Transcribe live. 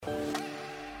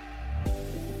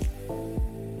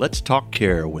Let's Talk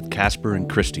Care with Casper and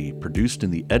Christy, produced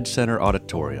in the Ed Center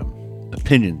Auditorium.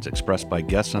 Opinions expressed by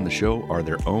guests on the show are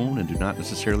their own and do not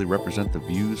necessarily represent the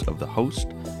views of the host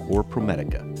or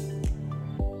ProMedica.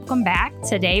 Welcome back.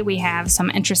 Today we have some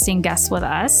interesting guests with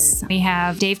us. We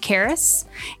have Dave Karras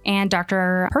and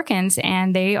Dr. Perkins,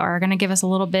 and they are going to give us a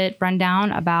little bit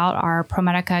rundown about our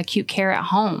ProMedica Acute Care at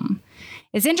Home.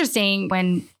 It's interesting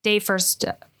when Dave first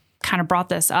kind of brought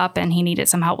this up and he needed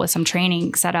some help with some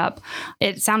training set up.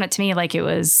 It sounded to me like it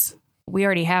was, we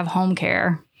already have home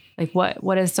care. Like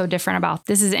what is so different about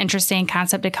this? Is an interesting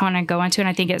concept to kind of go into. And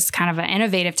I think it's kind of an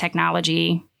innovative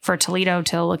technology for Toledo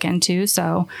to look into.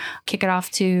 So kick it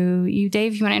off to you,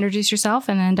 Dave. You want to introduce yourself,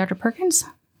 and then Dr. Perkins?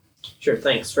 Sure.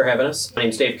 Thanks for having us. My name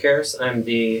is Dave Karras. I'm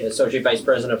the Associate Vice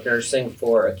President of Nursing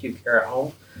for Acute Care at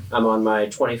Home. I'm on my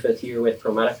 25th year with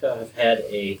ProMedica. I've had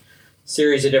a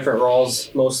series of different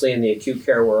roles, mostly in the acute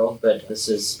care world, but this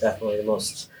is definitely the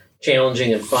most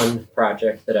challenging and fun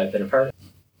project that I've been a part of.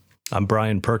 I'm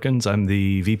Brian Perkins. I'm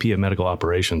the VP of Medical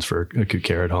Operations for Acute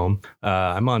Care at Home.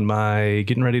 I'm on my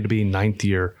getting ready to be 9th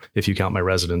year, if you count my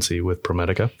residency with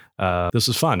ProMedica. This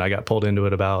is fun. I got pulled into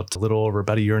it about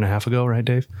a year and a half ago, right,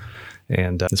 Dave?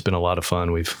 And it's been a lot of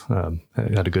fun. We've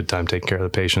had a good time taking care of the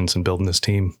patients and building this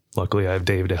team. Luckily, I have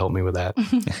Dave to help me with that.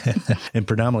 And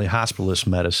predominantly hospitalist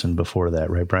medicine before that,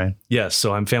 right, Brian? Yes.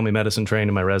 So I'm family medicine trained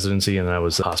in my residency, and I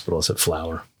was a hospitalist at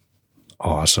Flower.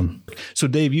 Awesome. So,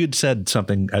 Dave, you had said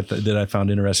something that I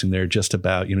found interesting there just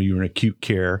about, you were in acute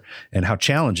care and how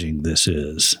challenging this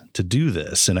is to do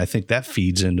this. And I think that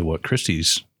feeds into what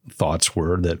Christy's thoughts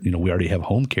were that, we already have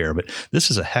home care, but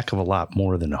this is a heck of a lot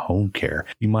more than home care.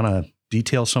 You want to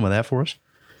detail some of that for us?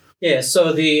 Yeah,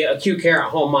 so the acute care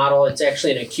at home model, it's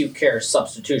actually an acute care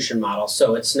substitution model.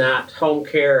 So it's not home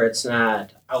care, it's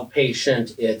not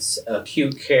outpatient, it's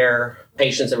acute care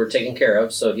patients that we're taking care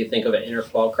of. So if you think of an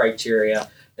interqual criteria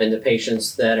and the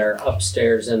patients that are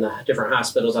upstairs in the different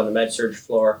hospitals on the med-surg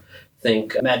floor,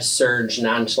 think med-surg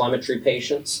non-telemetry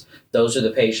patients. Those are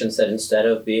the patients that instead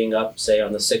of being up, say,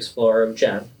 on the 6th floor of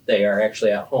Gen, they are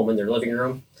actually at home in their living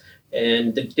room.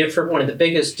 And one of the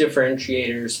biggest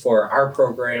differentiators for our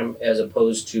program as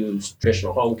opposed to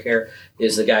traditional home care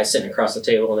is the guy sitting across the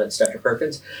table, and that's Dr.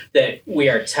 Perkins, that we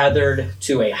are tethered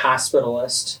to a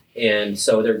hospitalist. And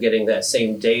so they're getting that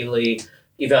same daily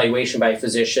evaluation by a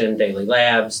physician, daily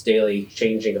labs, daily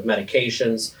changing of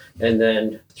medications. And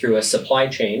then through a supply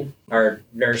chain, our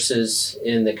nurses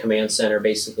in the command center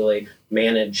basically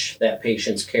manage that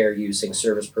patient's care using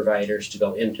service providers to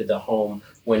go into the home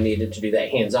when needed to do that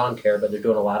hands-on care, but they're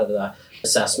doing a lot of the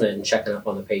assessment and checking up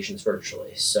on the patients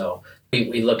virtually. So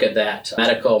we look at that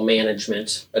medical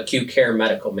management, acute care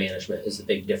medical management is the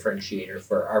big differentiator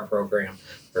for our program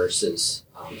versus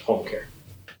home care.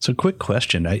 So quick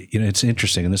question. It's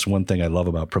interesting, and this is one thing I love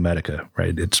about ProMedica,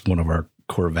 right? It's one of our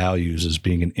core values is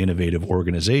being an innovative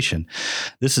organization.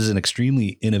 This is an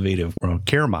extremely innovative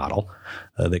care model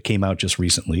that came out just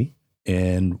recently.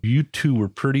 And you two were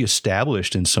pretty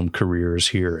established in some careers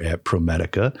here at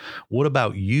ProMedica. What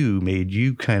about you made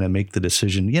you kind of make the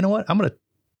decision, you know what, I'm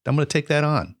gonna take that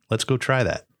on. Let's go try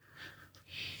that.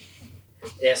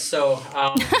 Yeah, so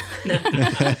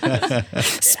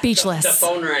Speechless. The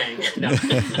phone rang. No.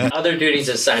 Other duties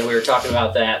assigned. We were talking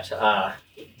about that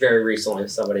very recently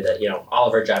with somebody that, all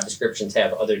of our job descriptions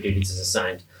have other duties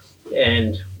assigned.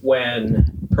 And when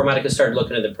ProMedica started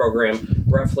looking at the program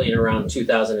roughly in around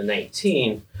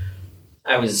 2019,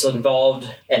 I was involved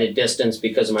at a distance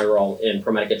because of my role in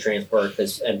ProMedica Transport,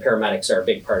 and paramedics are a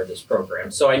big part of this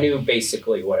program. So I knew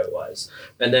basically what it was.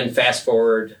 And then fast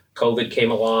forward, COVID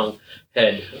came along,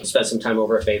 had spent some time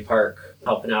over at Bay Park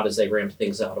helping out as they ramped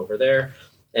things out over there.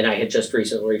 And I had just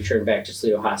recently returned back to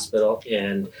Toledo Hospital,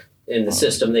 and in the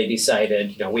system, they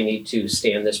decided, we need to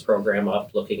stand this program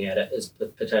up, looking at it as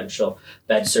potential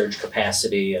med-surg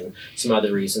capacity and some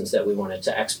other reasons that we wanted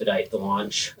to expedite the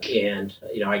launch. And,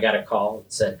 I got a call and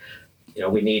said,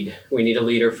 we need a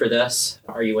leader for this.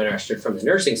 Are you interested from the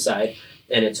nursing side?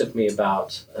 And it took me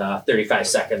about 35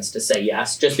 seconds to say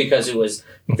yes, just because it was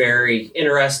very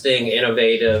interesting,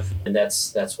 innovative, and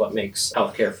that's what makes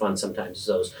healthcare fun sometimes, is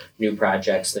those new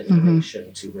projects, the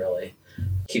innovation to really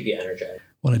keep you energized.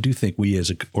 Well, I do think we as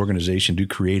an organization do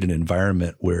create an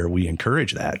environment where we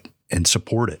encourage that and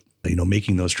support it.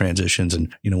 Making those transitions,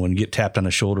 and, when you get tapped on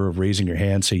the shoulder of raising your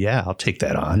hand, say, yeah, I'll take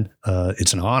that on.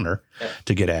 It's an honor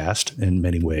to get asked in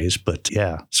many ways, but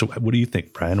yeah. So what do you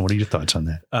think, Brian? What are your thoughts on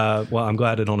that? Well, I'm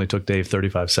glad it only took Dave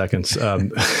 35 seconds.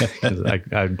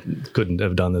 I couldn't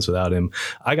have done this without him.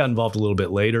 I got involved a little bit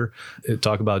later.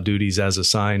 Talk about duties as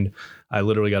assigned. I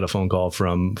literally got a phone call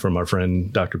from our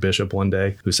friend Dr. Bishop one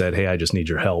day who said, "Hey, I just need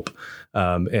your help."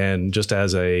 And just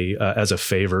as a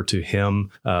favor to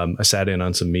him, I sat in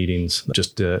on some meetings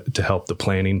just to help the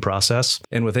planning process.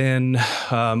 And within,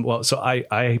 so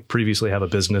I previously have a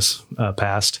business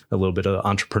past, a little bit of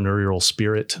entrepreneurial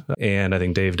spirit, and I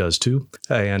think Dave does too.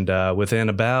 And within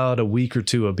about a week or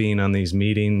two of being on these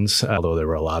meetings, although there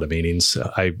were a lot of meetings,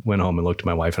 I went home and looked at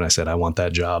my wife and I said, "I want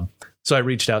that job." So I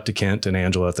reached out to Kent and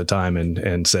Angela at the time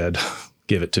and said,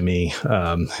 "Give it to me."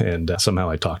 And somehow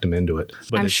I talked him into it.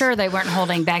 But I'm sure they weren't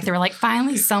holding back. They were like,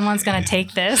 finally, someone's going to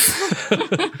take this.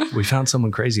 We found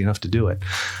someone crazy enough to do it.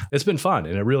 It's been fun,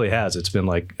 and it really has. It's been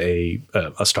like a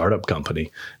startup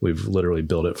company. We've literally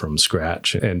built it from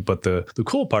scratch. But the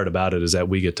cool part about it is that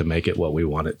we get to make it what we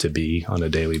want it to be on a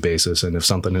daily basis. And if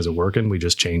something isn't working, we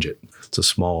just change it. It's a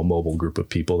small mobile group of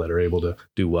people that are able to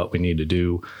do what we need to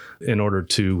do in order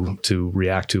to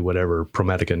react to whatever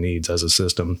ProMedica needs as a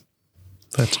system.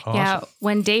 That's awesome. Yeah.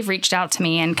 When Dave reached out to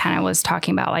me and kind of was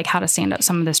talking about like how to stand up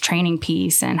some of this training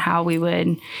piece and how we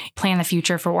would plan the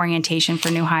future for orientation for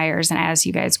new hires and as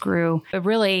you guys grew, but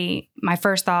really my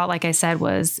first thought, like I said,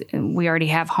 was we already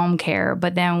have home care.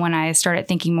 But then when I started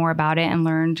thinking more about it and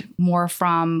learned more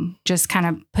from just kind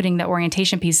of putting the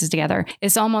orientation pieces together,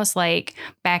 it's almost like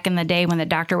back in the day when the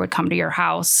doctor would come to your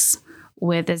house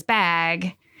with his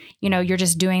bag. You're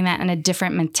just doing that in a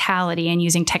different mentality and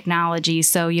using technology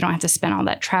so you don't have to spend all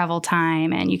that travel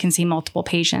time and you can see multiple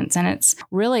patients. And it's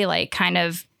really like kind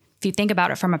of, if you think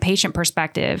about it from a patient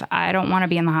perspective, I don't want to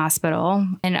be in the hospital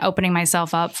and opening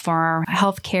myself up for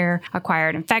healthcare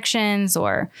acquired infections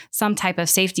or some type of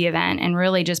safety event and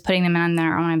really just putting them in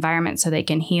their own environment so they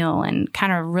can heal and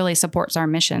kind of really supports our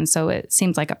mission. So it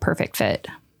seems like a perfect fit.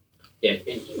 Yeah,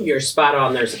 you're spot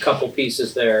on. There's a couple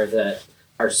pieces there that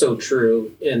are so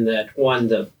true in that, one,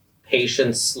 the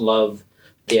patients love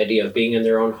the idea of being in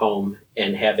their own home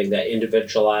and having that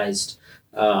individualized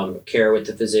care with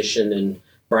the physician, and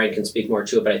Brian can speak more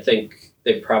to it, but I think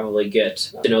they probably get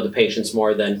to know the patients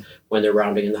more than when they're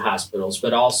rounding in the hospitals.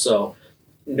 But also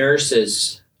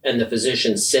nurses and the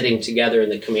physicians sitting together in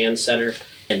the command center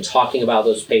and talking about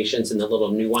those patients and the little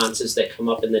nuances that come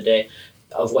up in the day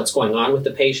of what's going on with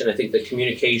the patient. I think the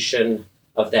communication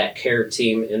of that care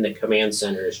team in the command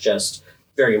center is just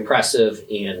very impressive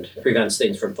and prevents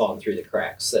things from falling through the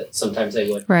cracks that sometimes they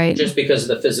would. Right. Just because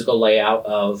of the physical layout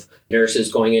of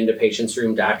nurses going into patients'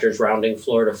 room, doctors rounding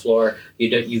floor to floor, you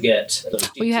get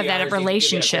you have that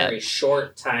relationship. You get a very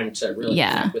short time to really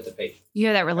connect with the patient. You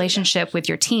have that relationship with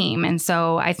your team. And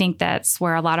so I think that's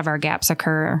where a lot of our gaps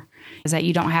occur, is that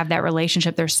you don't have that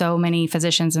relationship. There's so many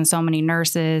physicians and so many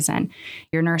nurses, and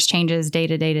your nurse changes day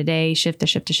to day to day, shift to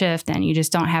shift to shift, and you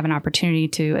just don't have an opportunity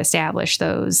to establish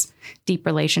those deep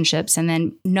relationships. And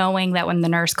then knowing that when the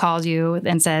nurse calls you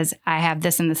and says, I have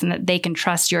this and this, and that they can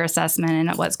trust your assessment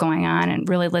and what's going on and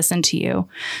really listen to you.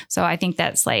 So I think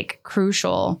that's like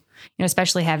crucial,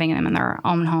 especially having them in their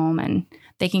own home, and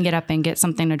they can get up and get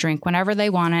something to drink whenever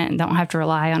they want it and don't have to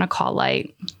rely on a call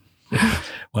light.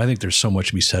 Well, I think there's so much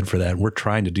to be said for that. We're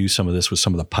trying to do some of this with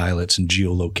some of the pilots and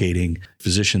geolocating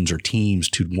physicians or teams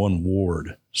to one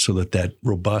ward so that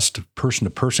robust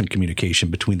person-to-person communication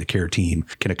between the care team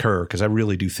can occur. Because I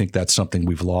really do think that's something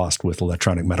we've lost with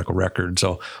electronic medical records.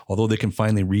 So although they can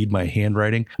finally read my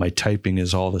handwriting, my typing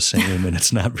is all the same and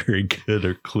it's not very good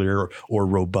or clear or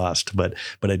robust. But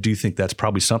I do think that's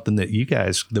probably something that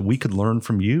that we could learn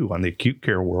from you on the acute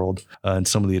care world and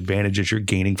some of the advantages you're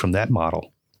gaining from that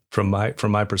model. From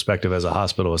my perspective as a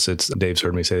hospitalist, Dave's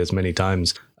heard me say this many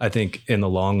times. I think in the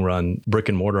long run, brick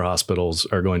and mortar hospitals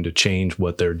are going to change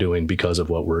what they're doing because of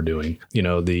what we're doing.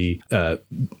 The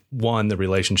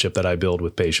relationship that I build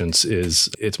with patients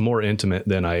it's more intimate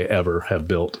than I ever have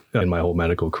built in my whole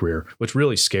medical career, which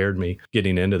really scared me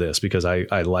getting into this because I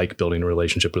like building a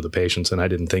relationship with the patients, and I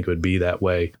didn't think it would be that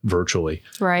way virtually.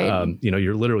 Right.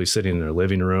 You're literally sitting in their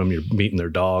living room, you're meeting their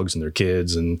dogs and their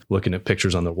kids and looking at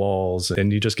pictures on the walls,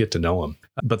 and you just get to know them.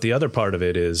 But the other part of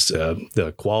it is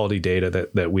the quality data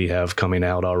that we have coming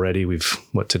out already. We've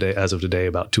as of today,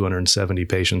 about 270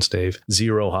 patients, Dave,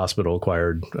 0 hospital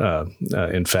acquired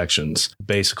infections,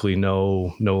 basically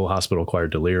no hospital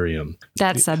acquired delirium.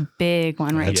 That's a big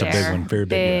one there. That's a big one. Very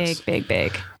big. Yes.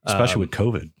 Big. Especially with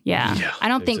COVID. Yeah. I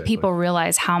don't think people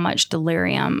realize how much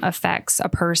delirium affects a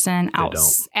person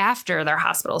after their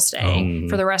hospital stay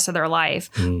for the rest of their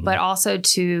life, but also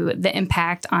to the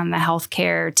impact on the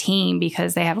healthcare team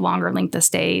because they have longer length of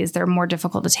stays. They're more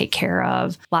difficult to take care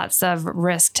of, lots of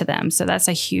risk to them. So that's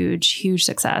a huge, huge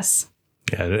success.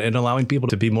 Yeah, and allowing people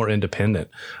to be more independent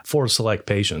for select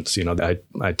patients.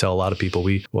 I tell a lot of people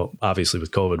obviously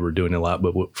with COVID, we're doing a lot,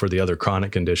 but for the other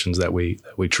chronic conditions that we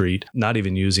treat, not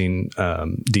even using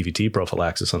DVT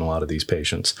prophylaxis on a lot of these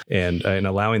patients, and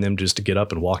allowing them just to get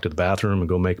up and walk to the bathroom and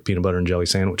go make a peanut butter and jelly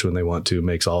sandwich when they want to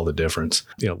makes all the difference.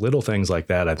 Little things like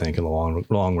that, I think in the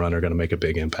long run are going to make a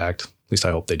big impact. At least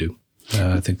I hope they do.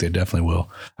 I think they definitely will.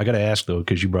 I got to ask though,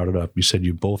 because you brought it up, you said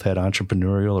you both had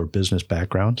entrepreneurial or business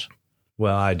backgrounds.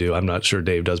 Well, I do. I'm not sure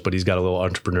Dave does, but he's got a little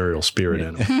entrepreneurial spirit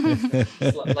in him.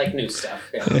 Like new stuff.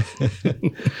 Yeah.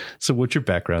 So what's your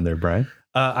background there, Brian?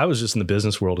 I was just in the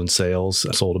business world in sales.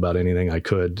 I sold about anything I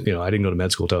could. I didn't go to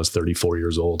med school until I was 34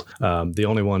 years old. The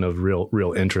only one of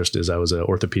real interest is I was an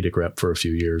orthopedic rep for a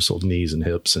few years, sold knees and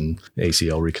hips and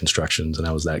ACL reconstructions, and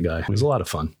I was that guy. It was a lot of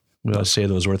fun. We always say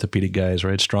those orthopedic guys,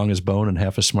 right? Strong as bone and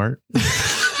half as smart.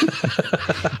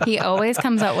 He always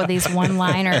comes up with these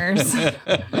one-liners.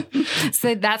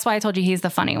 So that's why I told you he's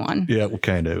the funny one. Yeah, well,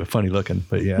 kind of funny looking,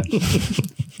 but yeah.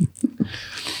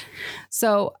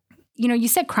 So, you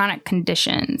said chronic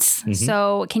conditions. Mm-hmm.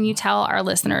 So can you tell our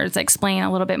listeners, explain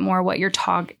a little bit more what your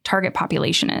target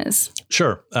population is?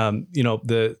 Sure.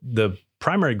 The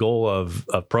primary goal of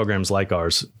programs like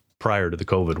ours prior to the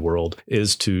COVID world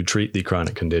is to treat the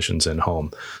chronic conditions in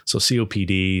home. So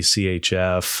COPD,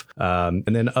 CHF,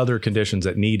 and then other conditions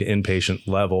that need inpatient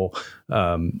level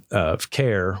of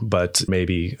care, but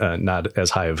maybe not as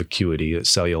high of acuity,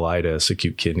 cellulitis,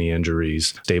 acute kidney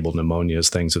injuries, stable pneumonias,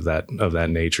 things of that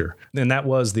nature. And that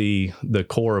was the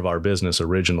core of our business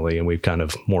originally, and we've kind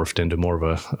of morphed into more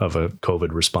of a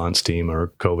COVID response team or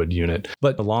COVID unit.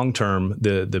 But the long term,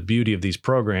 the beauty of these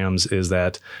programs is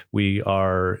that we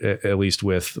are, at least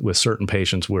with certain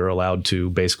patients, we're allowed to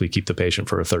basically keep the patient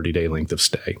for a 30-day length of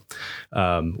stay,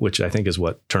 which I think is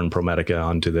what turned ProMedica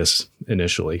onto this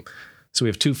initially. So we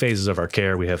have two phases of our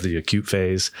care. We have the acute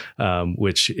phase,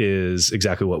 which is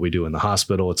exactly what we do in the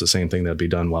hospital. It's the same thing that'd be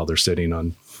done while they're sitting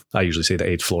on, I usually say the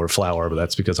 8th floor flower, but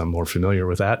that's because I'm more familiar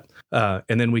with that.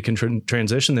 And then we can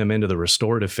transition them into the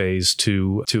restorative phase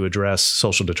to address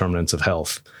social determinants of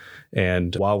health.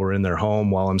 And while we're in their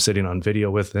home, while I'm sitting on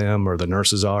video with them or the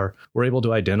nurses are, we're able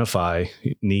to identify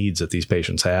needs that these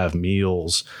patients have,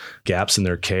 meals, gaps in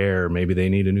their care. Maybe they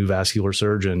need a new vascular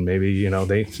surgeon. Maybe,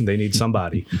 they need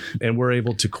somebody. And we're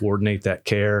able to coordinate that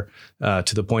care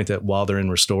to the point that while they're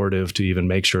in restorative, to even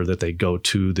make sure that they go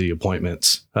to the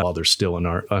appointments while they're still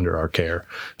under our care,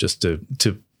 just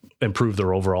to improve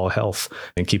their overall health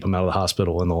and keep them out of the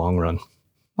hospital in the long run.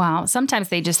 Wow. Sometimes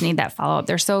they just need that follow-up.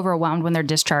 They're so overwhelmed when they're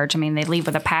discharged. I mean, they leave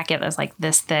with a packet that's like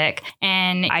this thick.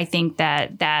 And I think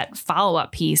that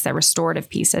follow-up piece, that restorative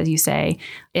piece, as you say,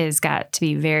 is got to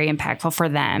be very impactful for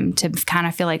them to kind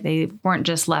of feel like they weren't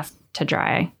just left to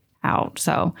dry out.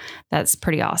 So that's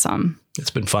pretty awesome. It's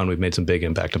been fun. We've made some big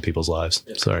impact on people's lives.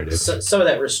 Sorry, Dave. So, some of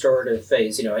that restorative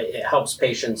phase, it helps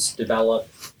patients develop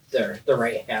the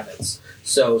right habits.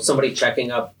 So somebody checking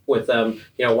up with them,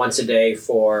 once a day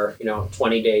for,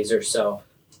 20 days or so.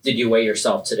 Did you weigh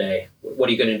yourself today? What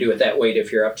are you going to do with that weight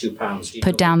if you're up 2 pounds?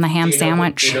 Put down the ham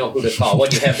sandwich. Do you know who to call?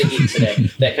 What do you have to eat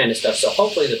today? That kind of stuff. So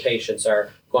hopefully the patients are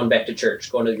going back to church,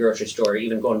 going to the grocery store,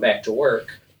 even going back to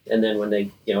work. And then when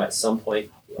they, at some point,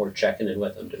 we're checking in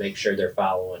with them to make sure they're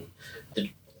following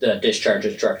the discharge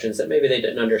instructions that maybe they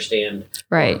didn't understand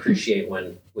or appreciate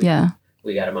when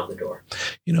we got them out the door.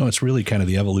 It's really kind of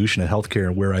the evolution of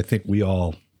healthcare where I think we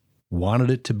all wanted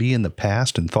it to be in the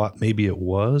past and thought maybe it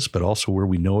was, but also where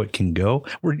we know it can go.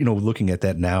 We're, looking at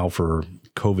that now for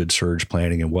COVID surge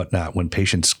planning and whatnot, when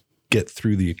patients get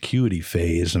through the acuity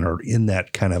phase and are in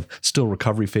that kind of still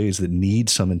recovery phase that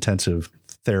needs some intensive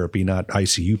therapy, not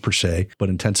ICU per se, but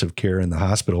intensive care in the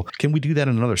hospital. Can we do that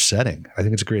in another setting? I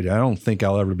think it's great. I don't think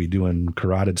I'll ever be doing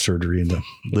carotid surgery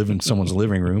in someone's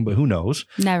living room, but who knows?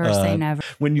 Never say never.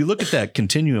 When you look at that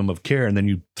continuum of care and then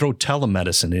you throw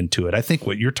telemedicine into it, I think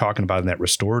what you're talking about in that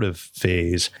restorative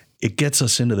phase, it gets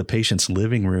us into the patient's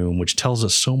living room, which tells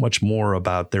us so much more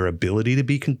about their ability to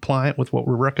be compliant with what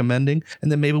we're recommending.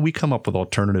 And then maybe we come up with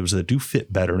alternatives that do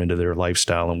fit better into their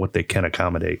lifestyle and what they can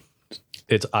accommodate.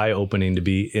 It's eye-opening to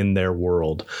be in their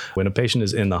world. When a patient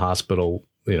is in the hospital,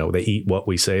 they eat what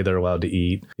we say they're allowed to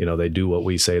eat. They do what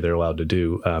we say they're allowed to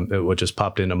do. What just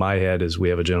popped into my head is we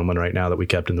have a gentleman right now that we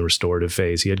kept in the restorative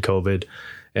phase. He had COVID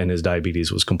and his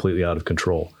diabetes was completely out of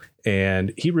control.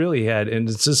 And he really had, and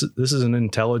this is an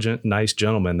intelligent, nice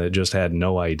gentleman that just had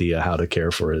no idea how to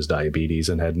care for his diabetes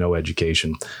and had no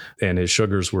education. And his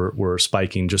sugars were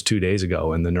spiking just 2 days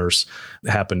ago. And the nurse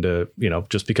happened to,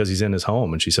 just because he's in his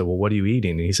home. And she said, well, what are you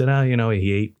eating? And he said,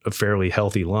 he ate a fairly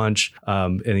healthy lunch.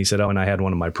 And he said, and I had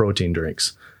one of my protein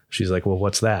drinks. She's like, well,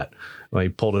 what's that? Well, he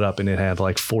pulled it up and it had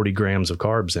like 40 grams of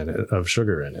carbs in it, of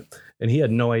sugar in it. And he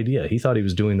had no idea. He thought he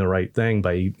was doing the right thing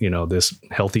by, this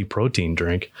healthy protein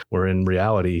drink, where in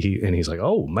reality, he's like,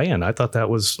 oh man, I thought that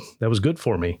was good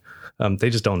for me. They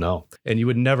just don't know. And you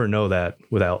would never know that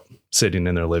without sitting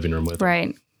in their living room with them.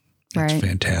 Right. That's right.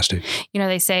 fantastic.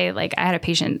 They say, like, I had a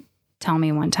patient tell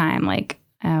me one time, like,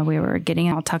 we were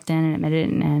getting all tucked in and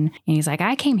admitted, and he's like,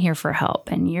 I came here for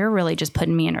help, and you're really just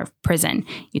putting me in a prison.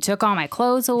 You took all my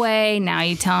clothes away. Now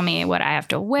you tell me what I have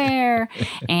to wear,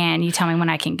 and you tell me when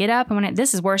I can get up, and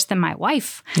this is worse than my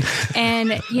wife.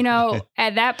 And,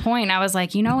 at that point, I was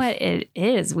like, you know what it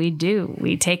is?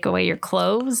 We take away your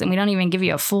clothes, and we don't even give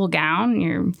you a full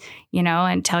gown.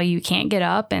 And tell you can't get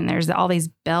up, and there's all these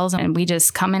bells, and we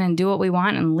just come in and do what we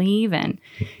want and leave. And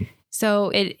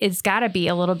so it's got to be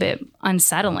a little bit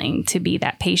unsettling to be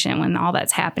that patient when all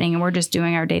that's happening and we're just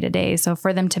doing our day-to-day. So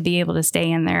for them to be able to stay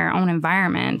in their own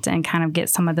environment and kind of get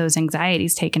some of those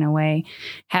anxieties taken away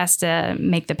has to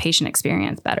make the patient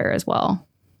experience better as well.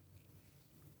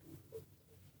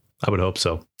 I would hope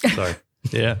so. Sorry.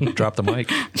 Yeah, drop the mic.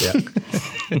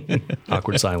 Yeah.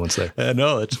 Awkward silence there.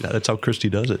 No, that's how Christy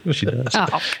does it. She does.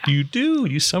 Oh. You do.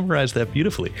 You summarized that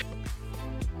beautifully.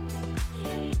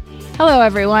 Hello,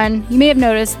 everyone. You may have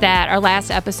noticed that our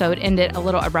last episode ended a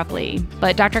little abruptly,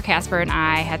 but Dr. Casper and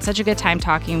I had such a good time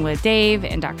talking with Dave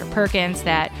and Dr. Perkins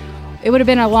that it would have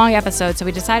been a long episode, so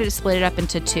we decided to split it up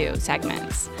into 2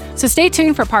 segments. So stay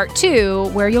tuned for part 2,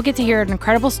 where you'll get to hear an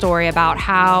incredible story about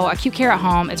how acute care at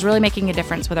home is really making a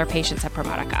difference with our patients at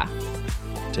ProMedica.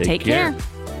 Take care.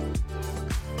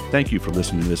 Thank you for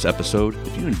listening to this episode.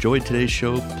 If you enjoyed today's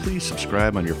show, please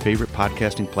subscribe on your favorite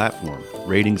podcasting platform.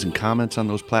 Ratings and comments on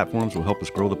those platforms will help us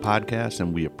grow the podcast,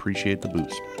 and we appreciate the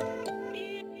boost.